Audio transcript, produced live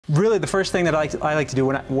Really, the first thing that I like to do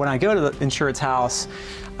when I go to the insured's house,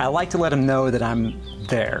 I like to let them know that I'm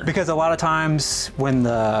there. Because a lot of times when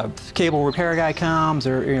the cable repair guy comes,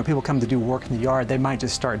 or people come to do work in the yard, they might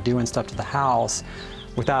just start doing stuff to the house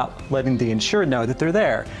without letting the insured know that they're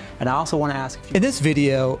there. And I also want to ask, in this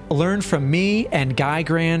video, learn from me and Guy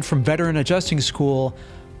Grand from Veteran Adjusting School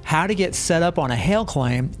how to get set up on a hail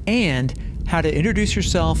claim and how to introduce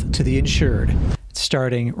yourself to the insured.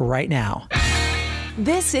 Starting right now.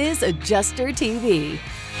 This is AdjusterTV.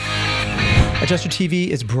 AdjusterTV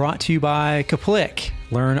is brought to you by Kaplik.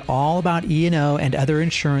 Learn all about E&O and other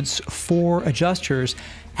insurance for adjusters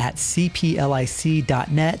at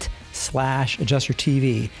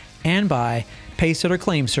cplic.net/AdjusterTV and by Pacesetter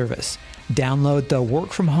Claim Service. Download the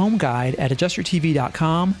Work From Home Guide at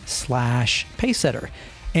AdjusterTV.com/Pacesetter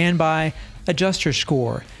and by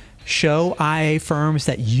AdjusterScore. Show IA firms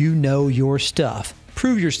that you know your stuff.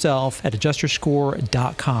 Prove yourself at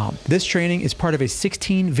AdjusterScore.com. This training is part of a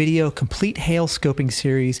 16-video complete hail scoping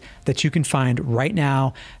series that you can find right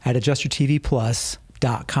now at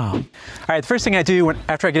AdjusterTVPlus.com. all right, the first thing I do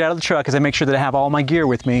after I get out of the truck is I make sure that I have all my gear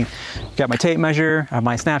with me. I've got my tape measure, I have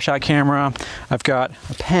my snapshot camera, I've got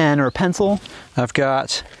a pen or a pencil, I've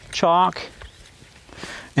got chalk,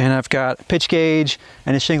 and I've got a pitch gauge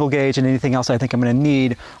and a shingle gauge and anything else I think I'm going to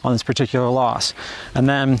need on this particular loss. And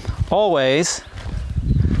then always,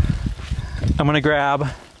 I'm going to grab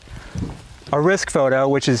a risk photo,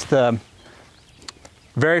 which is the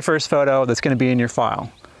very first photo that's going to be in your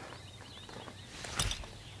file.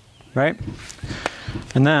 Right?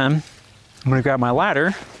 And then I'm going to grab my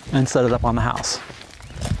ladder and set it up on the house.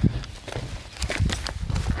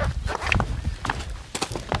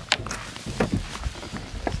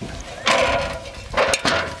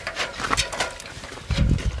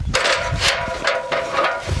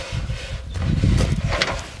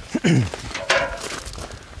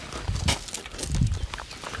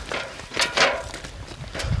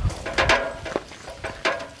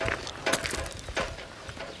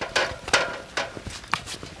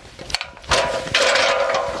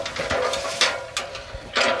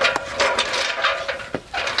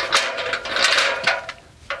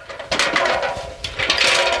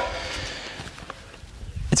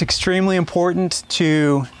 It's extremely important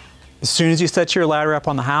to, as soon as you set your ladder up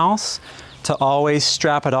on the house, to always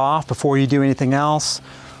strap it off before you do anything else,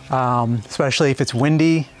 especially if it's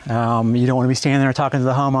windy. You don't want to be standing there talking to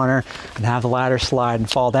the homeowner and have the ladder slide and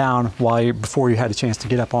fall down before you had a chance to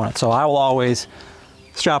get up on it. So I will always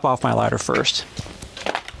strap off my ladder first.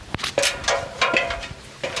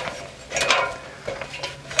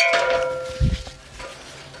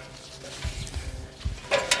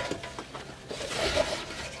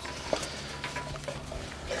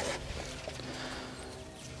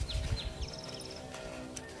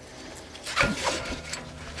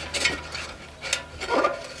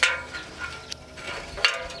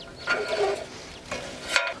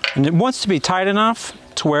 And it wants to be tight enough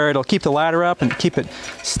to where it'll keep the ladder up and keep it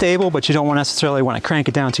stable, but you don't necessarily want to crank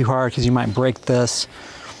it down too hard because you might break this.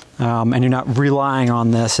 And you're not relying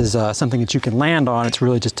on this as something that you can land on. It's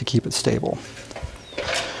really just to keep it stable.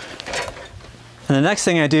 And the next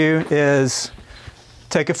thing I do is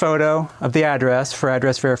take a photo of the address for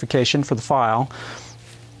address verification for the file.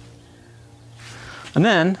 And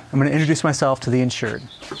then I'm going to introduce myself to the insured.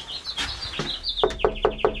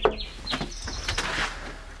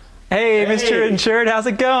 Hey, Mr. Insured, how's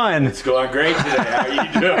it going? It's going great today. How are you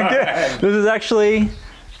doing? Good. This is actually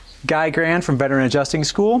Guy Grand from Veteran Adjusting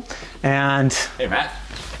School. And hey, Matt.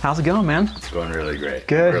 How's it going, man? It's going really great.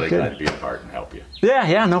 Good. I'm really glad to be a part and help you.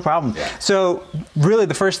 Yeah, no problem. Yeah. So really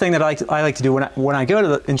the first thing that I like to do when I go to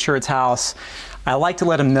the insured's house, I like to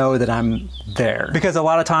let them know that I'm there. Because a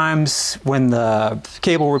lot of times when the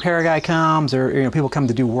cable repair guy comes, or people come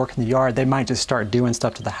to do work in the yard, they might just start doing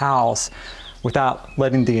stuff to the house without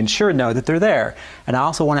letting the insured know that they're there. And I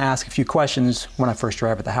also want to ask a few questions when I first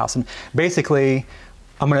arrive at the house. And basically,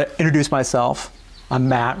 I'm going to introduce myself. I'm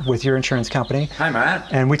Matt with your insurance company. Hi, Matt.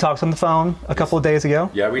 And we talked on the phone a couple of days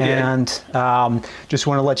ago. Yeah, we did. And just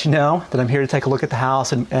want to let you know that I'm here to take a look at the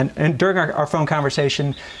house. And during our phone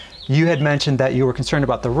conversation, you had mentioned that you were concerned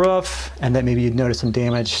about the roof and that maybe you'd noticed some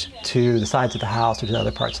damage to the sides of the house or to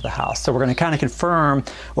other parts of the house. So we're going to kind of confirm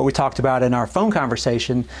what we talked about in our phone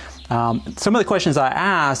conversation. Some of the questions I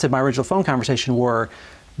asked in my original phone conversation were,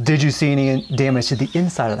 did you see any damage to the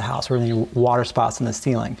inside of the house or any water spots in the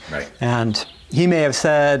ceiling? Right. And he may have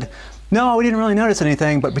said, no, we didn't really notice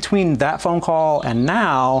anything, but between that phone call and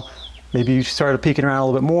now, maybe you started peeking around a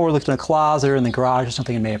little bit more, looked in a closet or in the garage or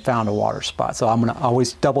something and may have found a water spot. So I'm gonna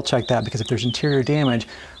always double check that, because if there's interior damage,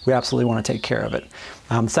 we absolutely wanna take care of it.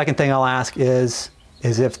 The second thing I'll ask is,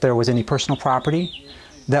 is if there was any personal property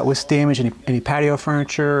that was damaged, any patio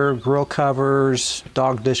furniture, grill covers,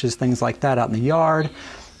 dog dishes, things like that out in the yard.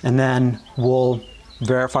 And then we'll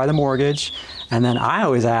verify the mortgage. And then I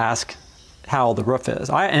always ask how old the roof is.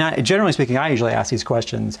 Generally speaking, I usually ask these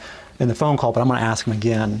questions in the phone call, but I'm going to ask them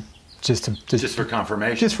again just for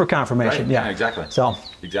confirmation. Just for confirmation, right? yeah. Exactly. So,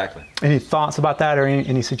 exactly. Any thoughts about that, or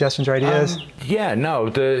any suggestions or ideas? Yeah, no.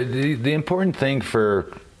 The important thing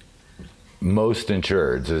for most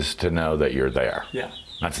insureds is to know that you're there. Yeah.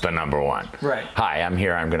 That's the number one. Right. Hi, I'm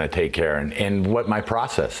here. I'm going to take care, and what my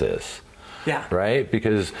process is. Yeah. Right?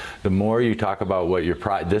 Because the more you talk about what your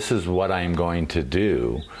this is what I'm going to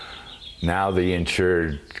do. Now the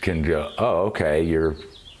insured can go, oh, okay,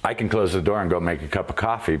 I can close the door and go make a cup of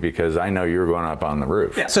coffee because I know you're going up on the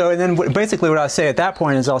roof. Yeah. So, and then basically what I say at that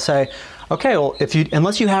point is I'll say, okay, well,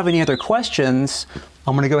 unless you have any other questions,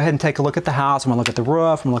 I'm going to go ahead and take a look at the house. I'm going to look at the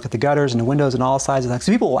roof. I'm going to look at the gutters and the windows and all sides of that.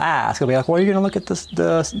 So people will ask, they'll be like, well, are you going to look at the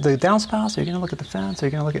downspouts? Are you going to look at the fence? Are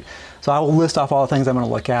you going to look at? So I will list off all the things I'm going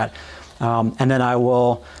to look at. And then I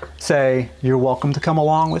will say, you're welcome to come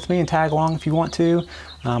along with me and tag along if you want to.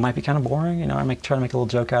 Might be kind of boring, you know, I try to make a little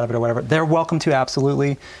joke out of it or whatever. They're welcome to,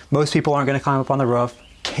 absolutely. Most people aren't going to climb up on the roof.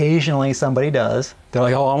 Occasionally somebody does. They're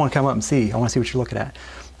like, oh, I want to come up and see. I want to see what you're looking at.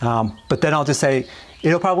 But then I'll just say,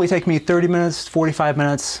 it'll probably take me 30 minutes, 45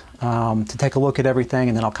 minutes to take a look at everything,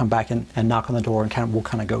 and then I'll come back and knock on the door, and we'll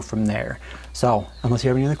kind of go from there. So unless you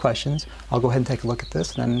have any other questions, I'll go ahead and take a look at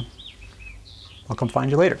this, and then I'll come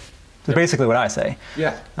find you later. That's basically what I say.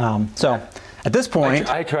 Yeah. So at this point,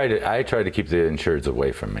 I try to keep the insureds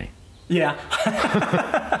away from me. Yeah.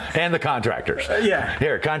 And the contractors. Yeah.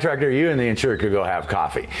 Here, contractor, you and the insured could go have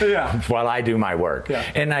coffee. Yeah. While I do my work. Yeah.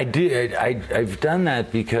 And I've done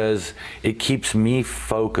that because it keeps me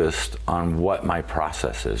focused on what my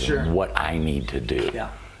process is and what I need to do. Yeah.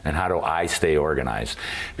 And how do I stay organized?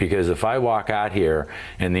 Because if I walk out here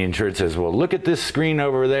and the insured says, well, look at this screen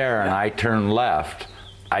over there, and I turn left,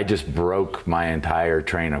 I just broke my entire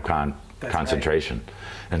train of concentration. Right.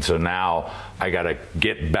 And so now I got to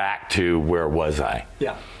get back to where was I?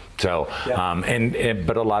 Yeah. So,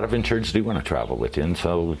 but a lot of insureds do want to travel with you, and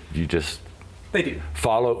so you just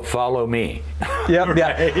follow me. Yep.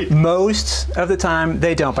 Right? Yeah. Most of the time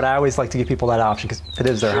they don't, but I always like to give people that option because it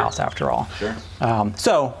is their house after all. Sure.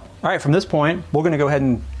 So, all right, from this point, we're going to go ahead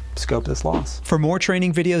and scope this loss. For more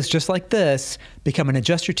training videos just like this, become an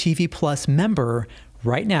Adjuster TV Plus member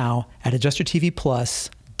right now at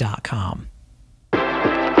AdjusterTVPlus.com.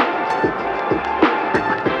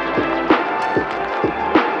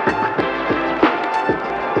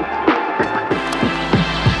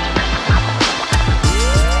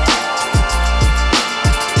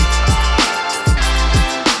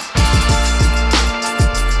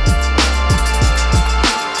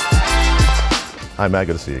 Hi, Matt,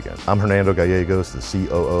 good to see you again. I'm Hernando Gallegos, the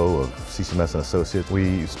COO of CCMS & Associates.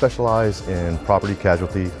 We specialize in property,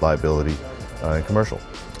 casualty, liability, and commercial.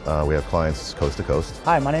 We have clients coast to coast.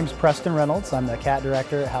 Hi, my name is Preston Reynolds. I'm the CAT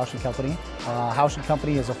director at Housh & Company. Housh &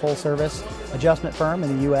 Company is a full-service adjustment firm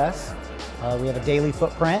in the U.S. We have a daily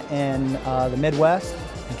footprint in the Midwest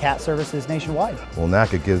and CAT services nationwide. Well,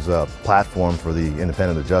 NACA gives a platform for the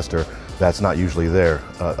independent adjuster that's not usually there.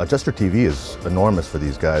 AdjusterTV is enormous for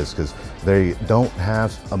these guys because they don't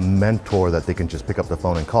have a mentor that they can just pick up the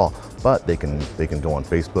phone and call, but they can go on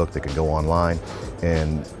Facebook, they can go online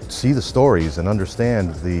and see the stories and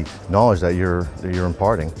understand the knowledge that you're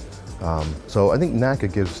imparting. So I think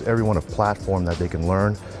NACA gives everyone a platform that they can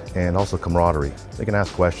learn, and also camaraderie. They can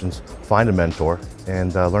ask questions, find a mentor,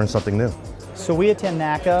 and learn something new. So we attend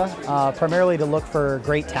NACA primarily to look for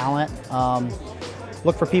great talent.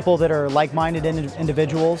 Look for people that are like-minded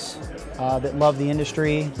individuals that love the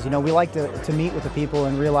industry. You know, we like to meet with the people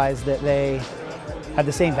and realize that they have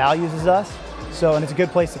the same values as us. So, and it's a good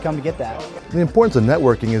place to come to get that. The importance of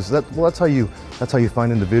networking is that's how you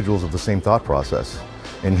find individuals of the same thought process.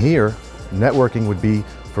 And here, networking would be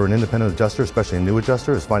for an independent adjuster, especially a new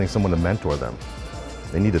adjuster, is finding someone to mentor them.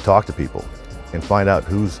 They need to talk to people and find out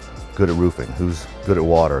who's good at roofing, who's good at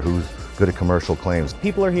water, who's good at commercial claims.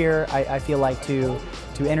 People are here, I feel like, to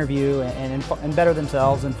interview and better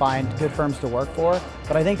themselves and find good firms to work for.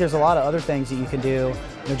 But I think there's a lot of other things that you can do,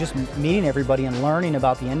 you know, just meeting everybody and learning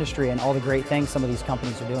about the industry and all the great things some of these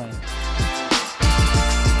companies are doing.